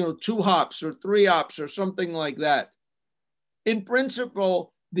 you know, 2 hops or 3 hops or something like that. In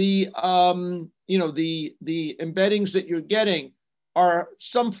principle, the you know, the embeddings that you're getting are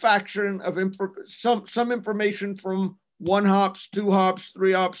some fraction of some information from 1 hops, 2 hops,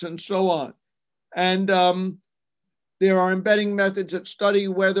 3 hops, and so on. And there are embedding methods that study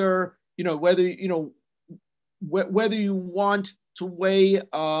whether you want to weigh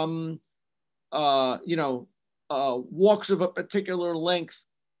walks of a particular length,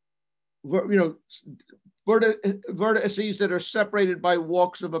 you know, vertices that are separated by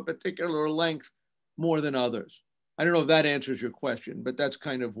walks of a particular length more than others. I don't know if that answers your question, but that's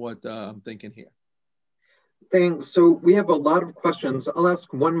kind of what I'm thinking here. Thanks. So we have a lot of questions. I'll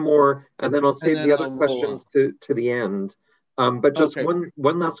ask one more, and then I'll save the other questions to the end. But just one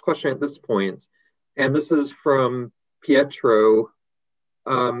last question at this point, and this is from Pietro.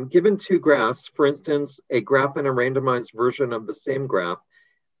 Given 2 graphs, for instance, a graph and a randomized version of the same graph,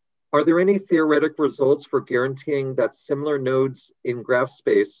 are there any theoretic results for guaranteeing that similar nodes in graph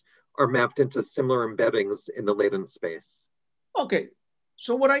space are mapped into similar embeddings in the latent space? Okay,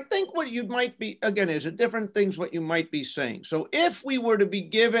 so what I think what you might be, again, is a different things what you might be saying. So if we were to be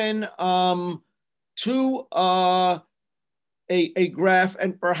given a graph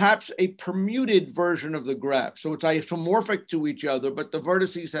and perhaps a permuted version of the graph, so it's isomorphic to each other, but the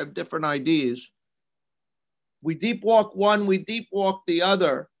vertices have different IDs. We DeepWalk one, we DeepWalk the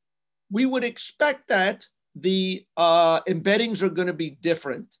other. We would expect that the embeddings are going to be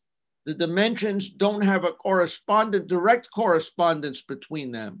different. The dimensions don't have a direct correspondence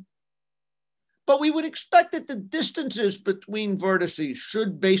between them. But we would expect that the distances between vertices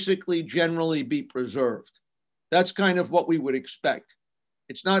should basically generally be preserved. That's kind of what we would expect.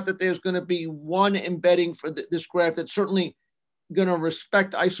 It's not that there's going to be one embedding for this graph that's certainly going to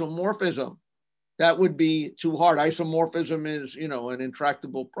respect isomorphism. That would be too hard. Isomorphism is, you know, an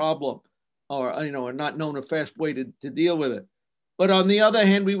intractable problem, or, you know, a not known a fast way to deal with it. But on the other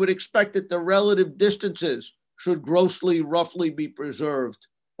hand, we would expect that the relative distances should roughly be preserved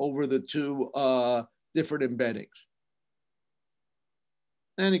over the 2 different embeddings.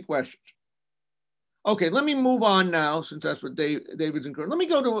 Any questions? Okay, let me move on now, since that's what David's encouraging. Let me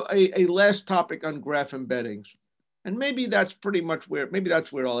go to a last topic on graph embeddings. And maybe that's pretty much where, maybe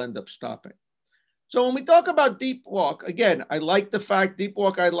that's where I'll end up stopping. So when we talk about DeepWalk, again, I like the fact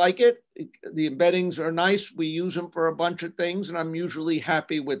DeepWalk, I like it. The embeddings are nice. We use them for a bunch of things, and I'm usually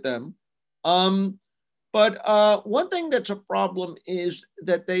happy with them. But one thing that's a problem is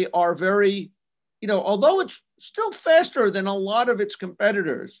that they are very, although it's still faster than a lot of its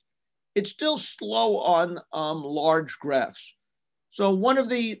competitors, it's still slow on large graphs. So one of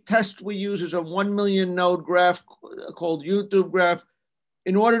the tests we use is a 1 million node graph called YouTube graph.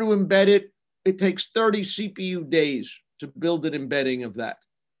 In order to embed it, it takes 30 CPU days to build an embedding of that.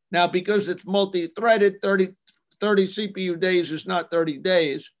 Now, because it's multi-threaded, 30 CPU days is not 30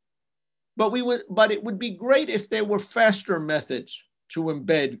 days, but it would be great if there were faster methods to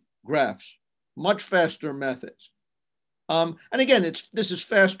embed graphs, much faster methods. And again, this is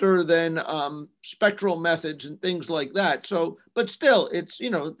faster than spectral methods and things like that. So, but still, it's,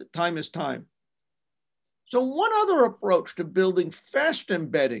 time is time. So one other approach to building fast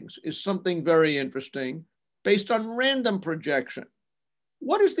embeddings is something very interesting based on random projection.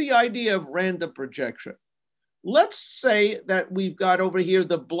 What is the idea of random projection? Let's say that we've got over here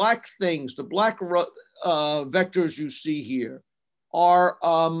the black things, the black vectors you see here are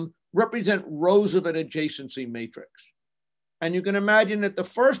represent rows of an adjacency matrix. And you can imagine that the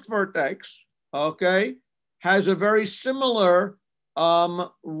first vertex, okay, has a very similar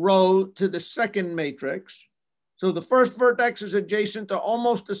row to the second matrix. So the first vertex is adjacent to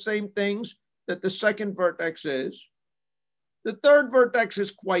almost the same things that the second vertex is. The third vertex is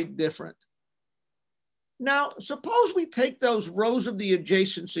quite different. Now, suppose we take those rows of the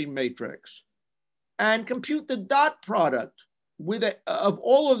adjacency matrix and compute the dot product of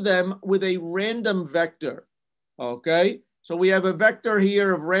all of them with a random vector, okay? So we have a vector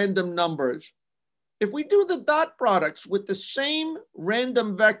here of random numbers. If we do the dot products with the same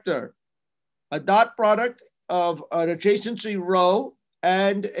random vector, a dot product of an adjacency row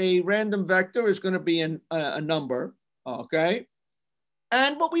and a random vector is going to be a number, okay?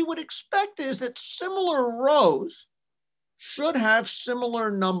 And what we would expect is that similar rows should have similar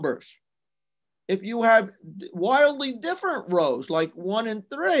numbers. If you have wildly different rows, like 1 and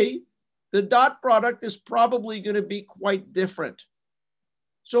 3, the dot product is probably going to be quite different.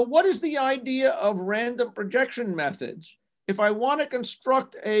 So what is the idea of random projection methods? If I want to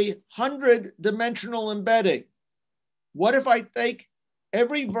construct a 100-dimensional embedding, what if I take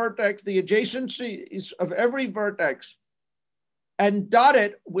every vertex, the adjacencies of every vertex, and dot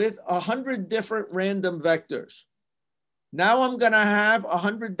it with 100 different random vectors? Now I'm going to have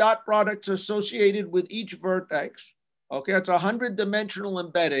 100 dot products associated with each vertex. Okay, it's a 100-dimensional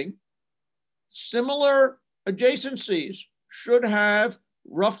embedding. Similar adjacencies should have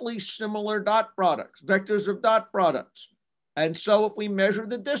roughly similar dot products, vectors of dot products. And so if we measure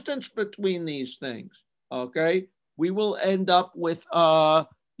the distance between these things, okay, we will end up with a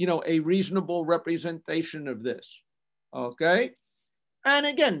reasonable representation of this, okay? And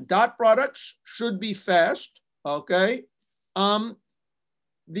again, dot products should be fast, okay? That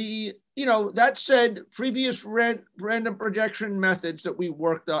said, previous random projection methods that we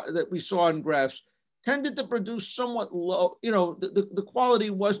worked on, that we saw in graphs, tended to produce somewhat low, the quality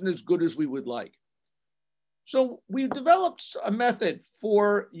wasn't as good as we would like. So we developed a method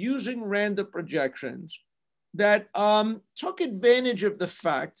for using random projections that took advantage of the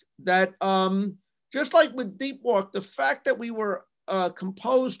fact that, just like with DeepWalk, the fact that we were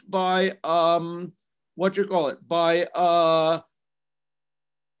composed by,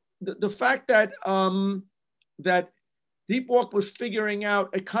 the fact that that DeepWalk was figuring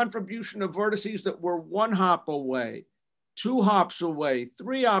out a contribution of vertices that were 1 hop away, 2 hops away,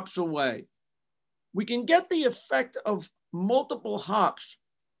 3 hops away. We can get the effect of multiple hops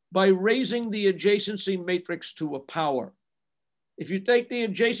by raising the adjacency matrix to a power. If you take the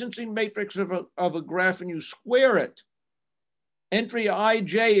adjacency matrix of a graph and you square it, entry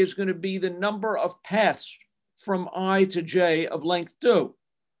ij is going to be the number of paths from I to j of length 2.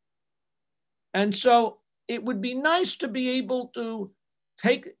 And so it would be nice to be able to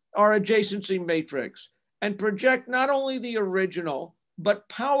take our adjacency matrix and project not only the original, but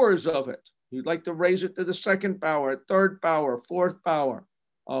powers of it. You'd like to raise it to the 2nd power, 3rd power, 4th power,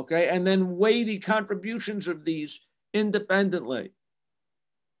 okay? And then weigh the contributions of these independently.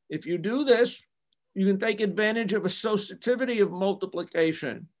 If you do this, you can take advantage of associativity of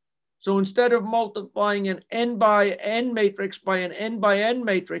multiplication. So instead of multiplying an n by n matrix by an n by n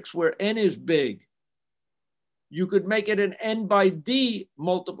matrix where n is big, You could make it an n by d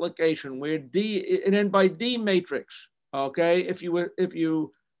multiplication, where d an n by d matrix. Okay, if you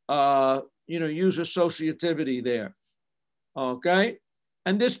use associativity there. Okay,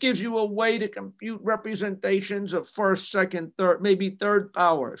 and this gives you a way to compute representations of first, second, third, maybe third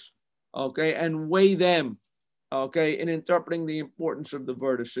powers. Okay, and weigh them. Okay, in interpreting the importance of the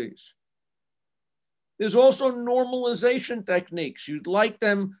vertices. There's also normalization techniques. You'd like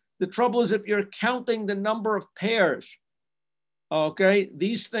them. The trouble is if you're counting the number of pairs, okay,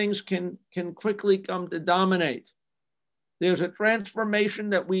 these things can quickly come to dominate. There's a transformation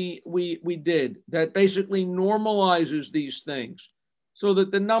that we did that basically normalizes these things so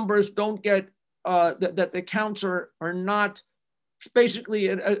that the numbers don't get, that the counts are not basically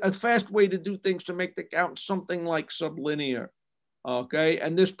a fast way to do things to make the count something like sublinear, okay?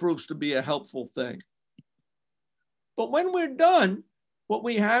 And this proves to be a helpful thing. But when we're done, what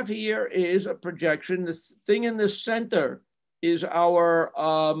we have here is a projection. The thing in the center is our,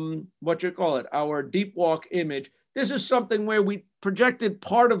 our DeepWalk image. This is something where we projected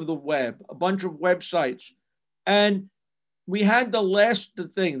part of the web, a bunch of websites. And we had the last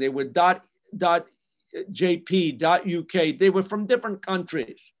thing. They were .jp, .uk. They were from different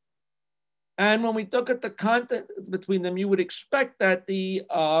countries. And when we look at the content between them, you would expect that the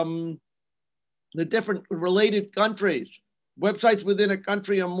different related countries, websites within a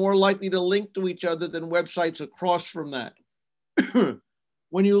country are more likely to link to each other than websites across from that.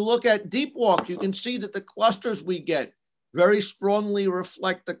 When you look at DeepWalk, you can see that the clusters we get very strongly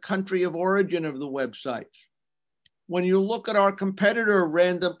reflect the country of origin of the websites. When you look at our competitor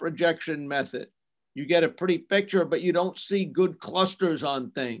random projection method, you get a pretty picture, but you don't see good clusters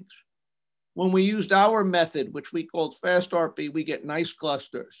on things. When we used our method, which we called FastRP, we get nice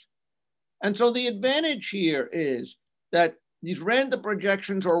clusters. And so the advantage here is that these random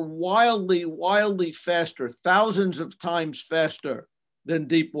projections are wildly, wildly faster, thousands of times faster than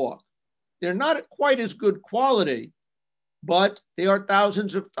DeepWalk. They're not quite as good quality, but they are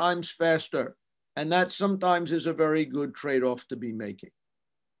thousands of times faster. And that sometimes is a very good trade-off to be making.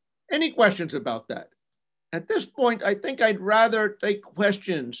 Any questions about that? At this point, I think I'd rather take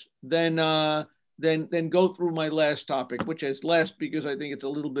questions than go through my last topic, which is last because I think it's a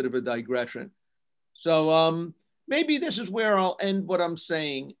little bit of a digression. So maybe this is where I'll end what I'm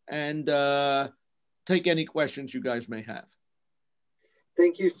saying and take any questions you guys may have.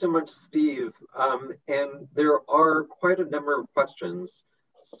 Thank you so much, Steve. And there are quite a number of questions.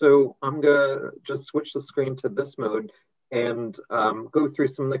 So I'm gonna just switch the screen to this mode and go through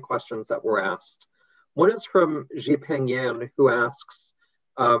some of the questions that were asked. One is from Jipeng Yan, who asks,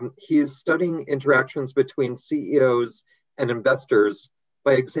 he's studying interactions between CEOs and investors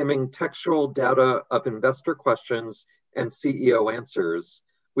by examining textual data of investor questions and CEO answers.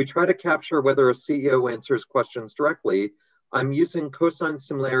 We try to capture whether a CEO answers questions directly. I'm using cosine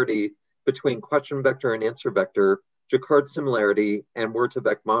similarity between question vector and answer vector, Jacquard similarity, and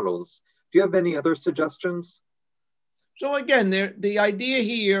word-to-vec models. Do you have any other suggestions? So again, the idea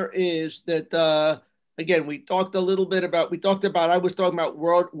here is that, again, we talked a little bit about, I was talking about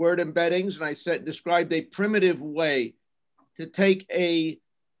word embeddings, and I described a primitive way to take a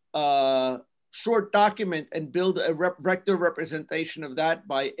short document and build a vector representation of that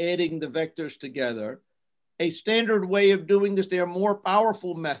by adding the vectors together. A standard way of doing this, there are more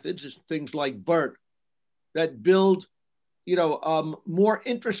powerful methods, is things like BERT, that build more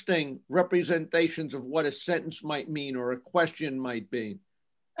interesting representations of what a sentence might mean or a question might be.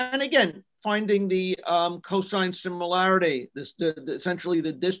 And again, finding the cosine similarity, essentially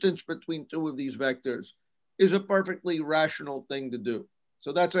the distance between two of these vectors, is a perfectly rational thing to do.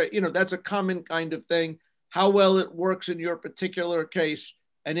 So that's a common kind of thing. How well it works in your particular case,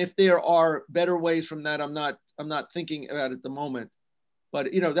 and if there are better ways from that, I'm not thinking about at the moment. But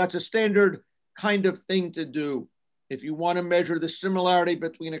that's a standard kind of thing to do. If you want to measure the similarity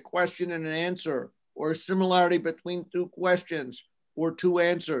between a question and an answer, or a similarity between two questions or two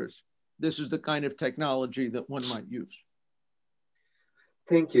answers, this is the kind of technology that one might use.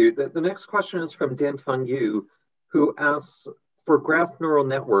 Thank you. The next question is from Danton Yu, who asks, for graph neural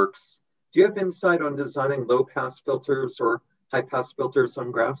networks, do you have insight on designing low-pass filters or high-pass filters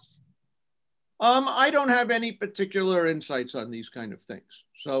on graphs? I don't have any particular insights on these kind of things.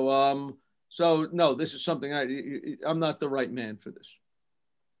 So no, this is something I'm not the right man for this.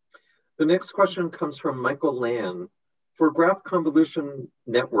 The next question comes from Michael Lan. For graph convolution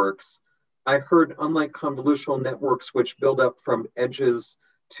networks, I heard unlike convolutional networks which build up from edges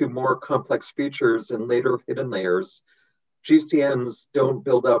to more complex features and later hidden layers, GCNs don't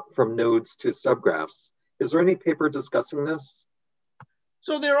build up from nodes to subgraphs. Is there any paper discussing this?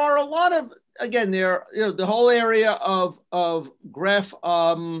 So there are a lot of, again, there, the whole area of graph,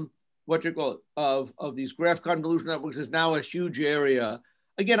 what you call it, of these graph convolution networks is now a huge area.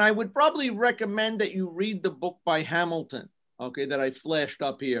 Again, I would probably recommend that you read the book by Hamilton, okay, that I flashed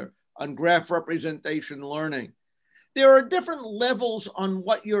up here on graph representation learning. There are different levels on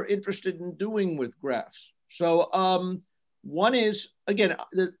what you're interested in doing with graphs. So one is, again,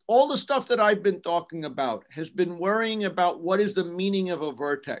 all the stuff that I've been talking about has been worrying about what is the meaning of a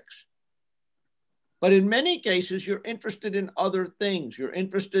vertex. But in many cases, you're interested in other things. You're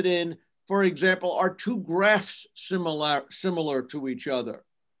interested in, for example, are two graphs similar to each other?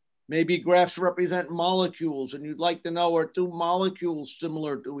 Maybe graphs represent molecules and you'd like to know, are two molecules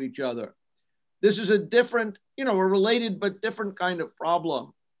similar to each other? This is a different, a related but different kind of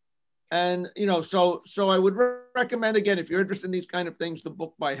problem. And, so I would recommend, again, if you're interested in these kind of things, the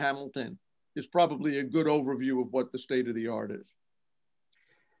book by Hamilton is probably a good overview of what the state of the art is.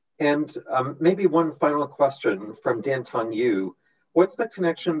 And maybe one final question from Danton Yu. What's the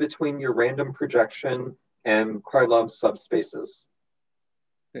connection between your random projection and Krylov subspaces?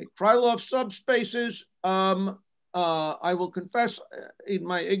 Okay, Krylov subspaces, I will confess in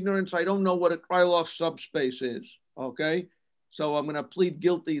my ignorance, I don't know what a Krylov subspace is, okay? So I'm gonna plead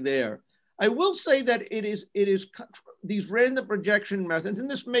guilty there. I will say that it is these random projection methods, and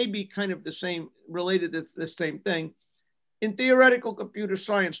this may be kind of the same, related to the same thing. In theoretical computer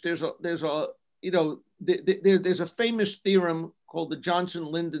science, there's a famous theorem called the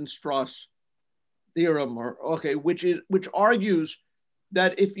Johnson-Lindenstrass theorem, which argues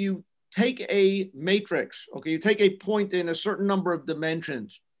that if you take a matrix, you take a point in a certain number of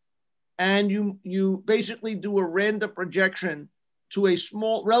dimensions, and you basically do a random projection to a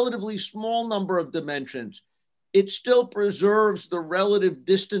relatively small number of dimensions, it still preserves the relative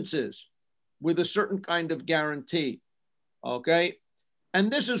distances with a certain kind of guarantee. Okay, and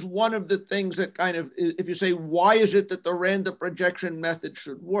this is one of the things that kind of, if you say, why is it that the random projection method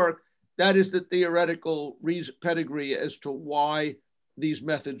should work? That is the theoretical pedigree as to why these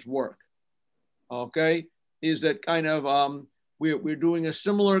methods work. Okay, is that kind of, we're doing a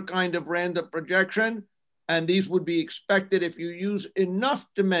similar kind of random projection, and these would be expected if you use enough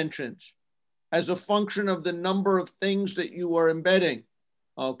dimensions as a function of the number of things that you are embedding.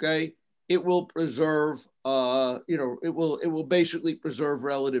 Okay, it will preserve, it will basically preserve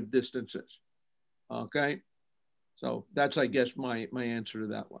relative distances. Okay, so that's, I guess, my answer to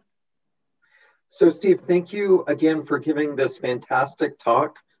that one. So Steve, thank you again for giving this fantastic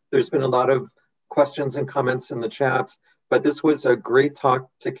talk. There's been a lot of questions and comments in the chat, but this was a great talk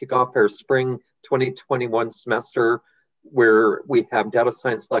to kick off our spring 2021 semester, where we have data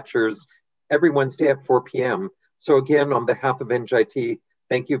science lectures every Wednesday at 4 p.m. So again, on behalf of NJIT,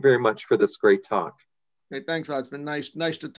 thank you very much for this great talk. Okay, thanks, Rod. It's been nice to